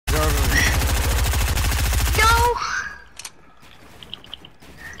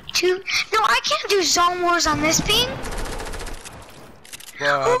Two. No, I can't do zone wars on this ping.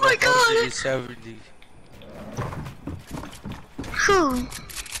 Well, oh my god. 70. Who?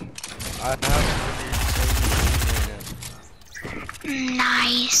 I have 170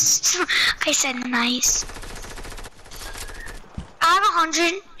 Nice. I said nice. I have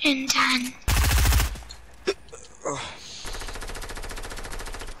 110.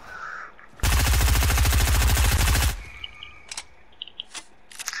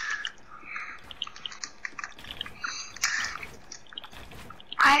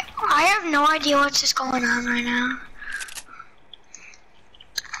 I have no idea what's just going on right now.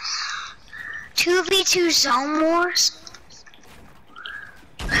 2v2 zone wars.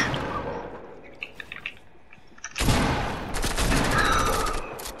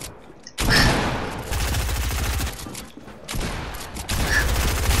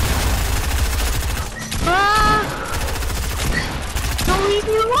 Don't leave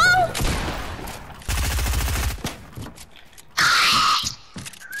me alone.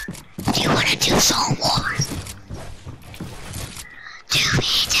 Do you want to do zone wars?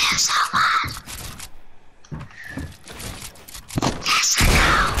 2v2 zone wars. Yes or no?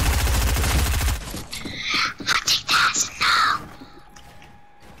 I think that's a no.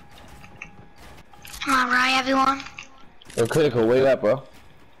 Alright, everyone. Yo, Critical, where you at, bro?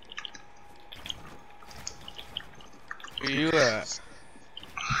 Where you at?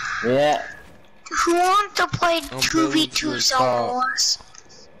 Yeah. Who wants to play 2v2 zone wars?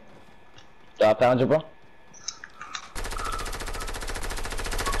 I found you, bro.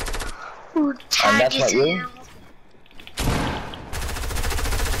 Who tagged that's you? not you?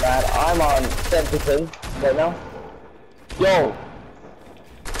 Man, I'm on 10% right now. Yo!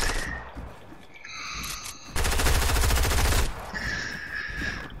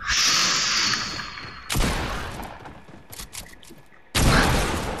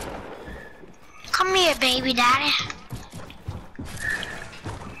 Come here, baby daddy.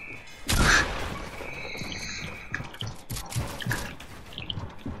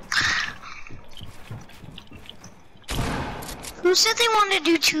 Who said they wanted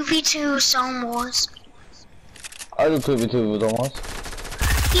to do 2v2 zone wars? I do 2v2 with almost.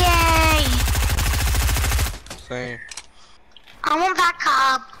 Yay! Same. I want back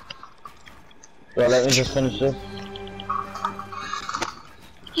up. Yo, let me just finish this.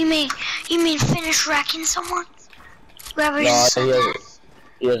 You mean finish wrecking someone? Whoever No, just said that.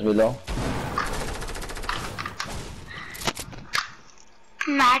 he is below.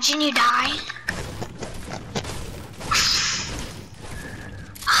 Imagine you die.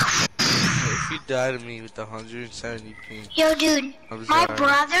 If you die to me with 170 ping. Yo, dude, I'm my sorry.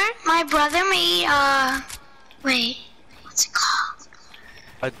 brother made wait, what's it called?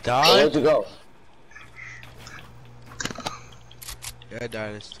 I Hey, died? where'd you go? Yeah, I died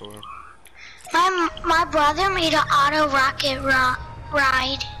in a storm. My brother made an auto rocket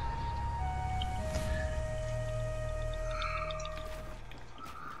ride.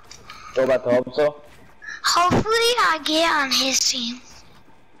 Go back to home, so? Hopefully I get on his team.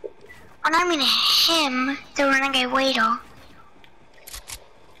 And I mean him, the renegade waiter.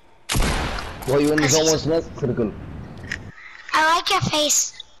 Well, you in the zone what's next? Critical. I like your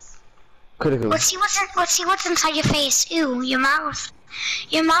face. Critical. Let's see what's inside your face. Ew, your mouth.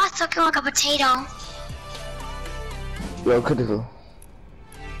 Your mouth looking like a potato. Yo, Critical.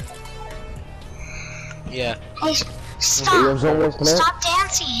 Yeah. Hey, Your zone what's next? stop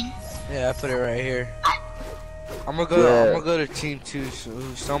dancing. Yeah, I put it right here. I'm gonna go to team 2, so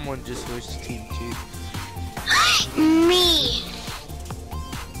someone just switched to team 2. Me.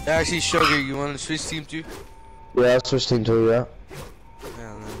 Actually, Sugar, you wanna switch team 2? Yeah, I'll switch team 2, yeah.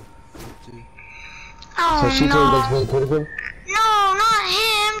 Yeah, no. Oh So she no. told us me Critical? No, not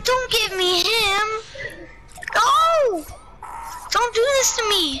him. Don't give me him. No. Don't do this to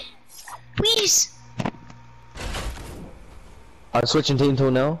me. Please. I'm switching team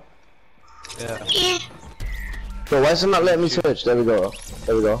 2 now. Yeah. Yeah. Bro, why is it not letting me switch? There we go.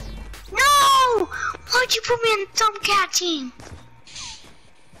 There we go. No! Why'd you put me in Thumbcat team?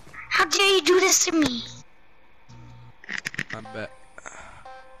 How dare you do this to me? I bet.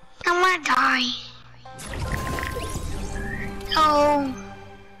 I'm gonna die. Oh.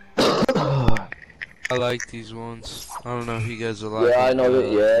 I like these ones. I don't know if you guys will like Yeah, I them, know but,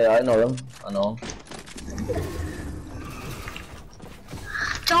 that. Yeah, I know them. I know.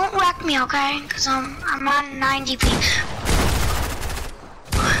 Don't wreck me, okay? Cause I'm on 90 p.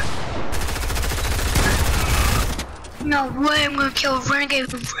 No way I'm gonna kill a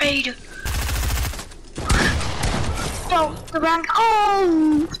renegade raider. No, the rank.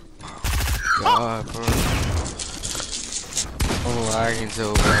 Oh! God, bro. Oh, lagging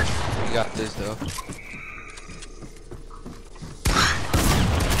so bad. You got this though.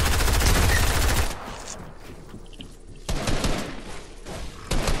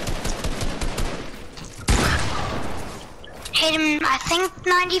 Hit him, I think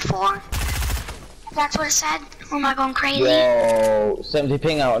 94. That's what it said. Or am I going crazy? Yo, 70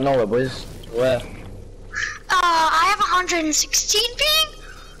 ping out of nowhere, boys. Where? I have 116 ping.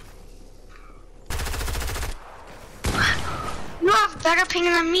 You have better ping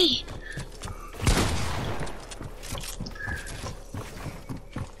than me.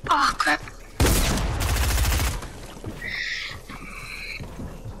 Oh crap.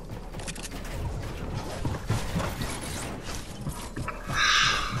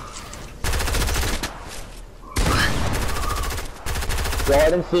 Yo, I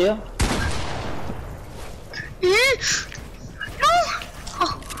didn't see you. No!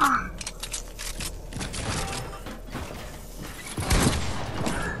 Oh, oh.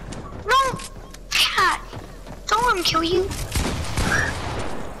 No! Cat! Don't let him kill you.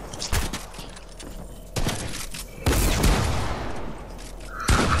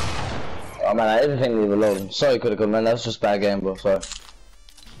 Oh man, I didn't think we were loading. Sorry, critical man, that's just bad game, bro. Sorry.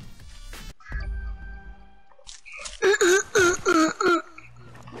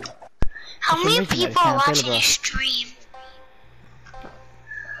 How many people are watching your stream?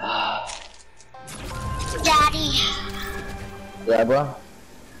 Daddy, Yeah, bro.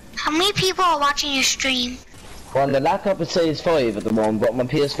 how many people are watching your stream? Well, on the laptop it says 5 at the moment, but on my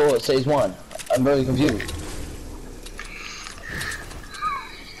PS4 it says 1. I'm very confused.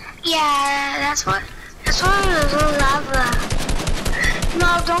 Yeah, that's what it is. Lava.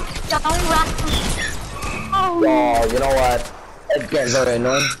 No, don't wreck me. Oh. Oh, you know what? It's getting very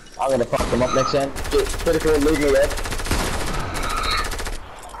annoying. I'm gonna fuck them up next time. Critical, leave me red.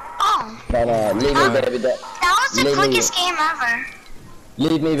 Oh. No, leave me, baby daddy. That was the quickest game ever.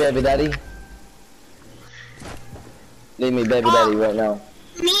 Leave me, baby daddy. Leave me, baby daddy, right now.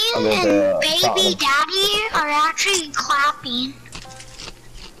 Me and baby daddy are actually clapping.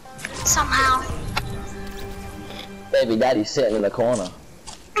 Somehow. Baby daddy's sitting in the corner.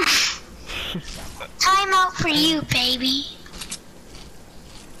 Time out for you, baby.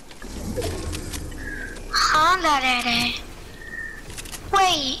 Sugahdaddy.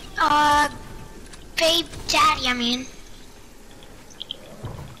 Wait, babe daddy, I mean.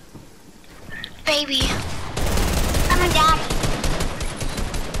 Baby. I mean daddy.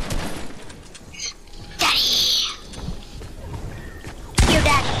 Daddy. Your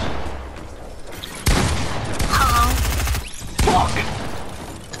daddy. Hello. Fuck.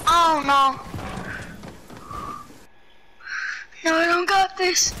 Oh no. No, I don't got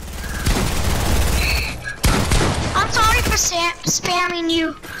this. I'm sorry for spamming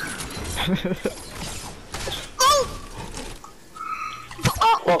you. Oh!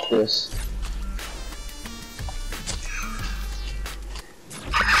 Oh! Fuck this.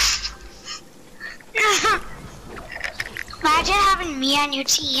 Imagine having me on your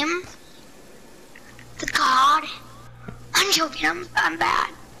team. The god. I'm joking, I'm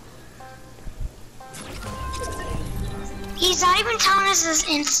bad. He's not even telling us his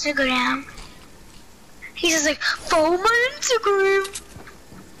Instagram. He's just like, follow my Instagram.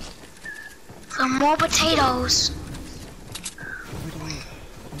 For more potatoes.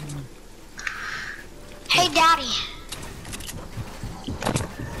 Hey, Daddy.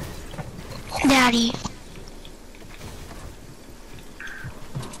 Daddy.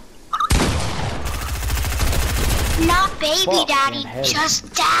 Not baby daddy,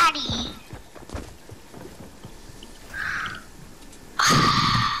 just daddy.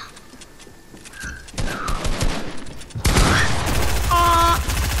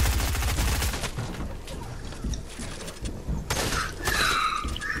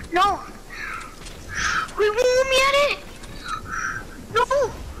 No. We won't get it. No.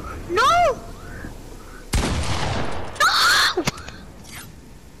 No. No.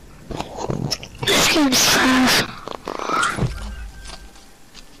 This game is trash.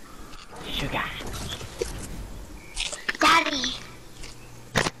 Sugar. Daddy.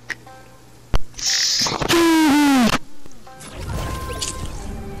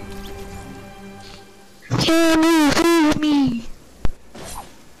 Hear me.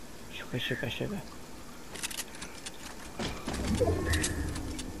 Sugar.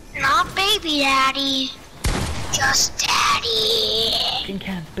 Not baby daddy. Just daddy. Fucking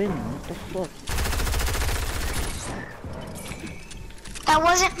can't spin. What the fuck? That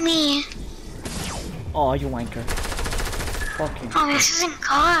wasn't me. Oh, you wanker. Fucking. Oh, this isn't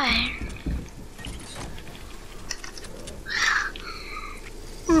good.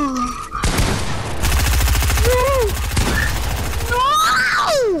 Ooh. No! No!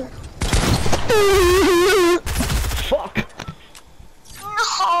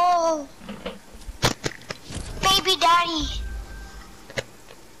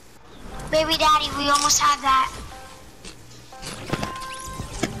 Baby daddy, we almost had that.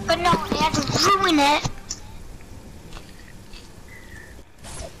 But no, they had to ruin it.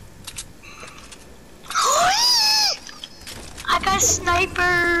 I got a sniper.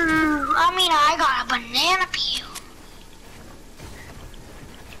 I mean, I got a banana peel.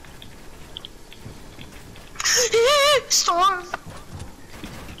 Storm.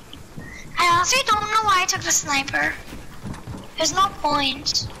 I honestly don't know why I took the sniper. There's no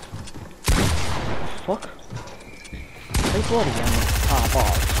point. Fuck. They bloody ammo. Ah,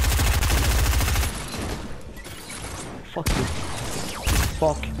 balls. Fuck you.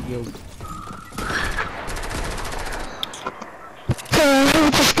 Fuck you.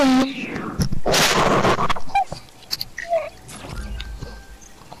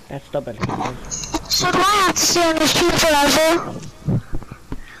 That's double kill. So do I have to stay on this team forever?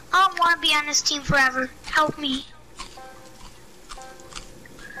 I don't want to be on this team forever. Help me.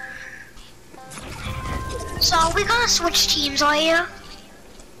 So are we gonna switch teams, are you?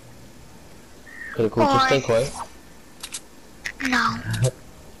 Could cool, just stay quiet. No.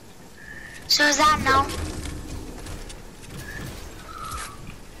 So is that no?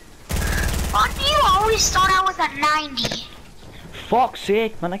 Why do you always start out with a 90? Fuck's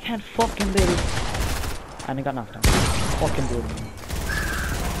sake, man, I can't fucking build. And I got knocked down. Fucking build.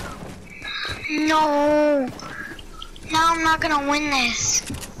 No. Now I'm not gonna win this.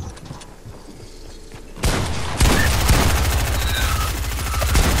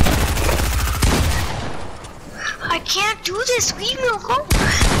 I can't do this. Leave me alone.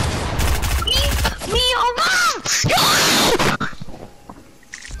 Leave me alone.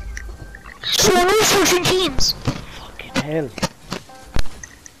 So we're switching teams. Fucking hell.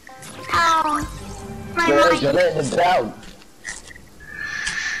 Ow. My You're letting him down.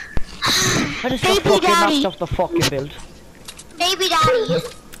 I just Baby got fucking daddy. knocked off the fucking build. Baby daddy.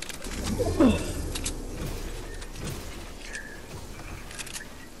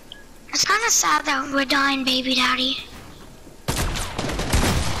 It's kind of sad that we're dying, baby daddy.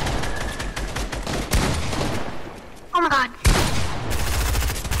 Oh my god.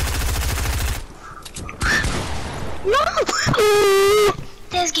 No!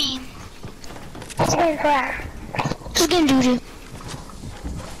 This game. It's getting crap. It's getting doo-doo.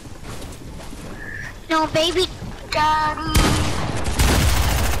 No, baby daddy.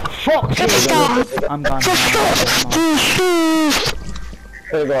 Fuck! Just stop. I'm gone. Just stop.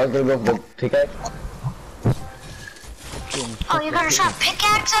 There you go, I was gonna go for the pickaxe. Oh, you're gonna try to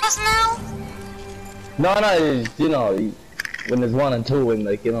pickaxe us now? No, it's, you know, when there's 1 and 2 and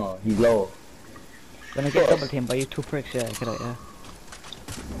like, you know, he's low. When I get double teamed by you two pricks, yeah, get out, yeah.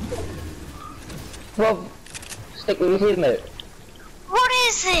 Bro, stick with your teammate. What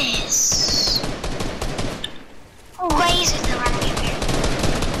is this? Lasers are running in here.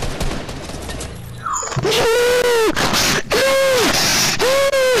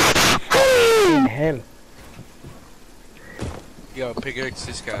 Fucking hell. Yo, pickaxe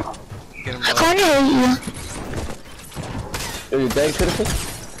this guy. Get him I low. can't hear you. Are you dead, critical?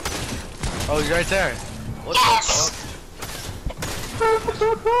 Oh, he's right there. What Yes. the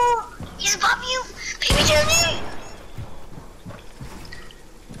fuck? He's above you. Baby daddy.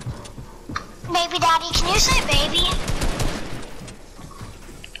 Baby daddy, can you say baby?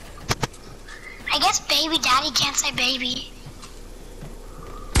 I guess baby daddy can't say baby.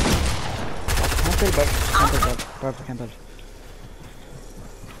 Can't build, bro. Can't build, bro. Bro, can't build.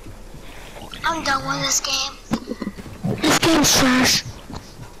 I'm done with this game. This game's trash.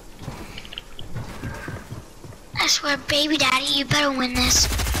 I swear, baby daddy, you better win this.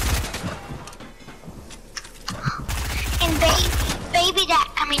 And baby daddy.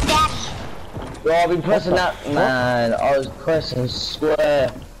 Yo, I've been pressing that, man. I was pressing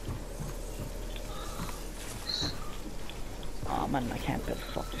square. Oh man, I can't build.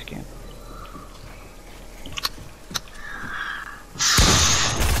 Fuck this game.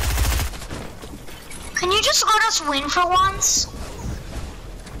 Can you just let us win for once?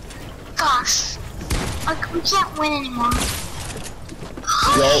 Gosh. Like, we can't win anymore.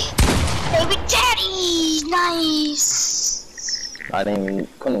 Yo. Baby daddy! Nice! Couldn't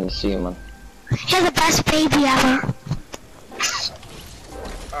even see him, man. You're the best baby ever.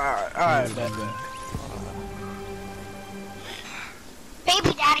 Alright,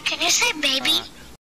 Baby daddy, can you say baby?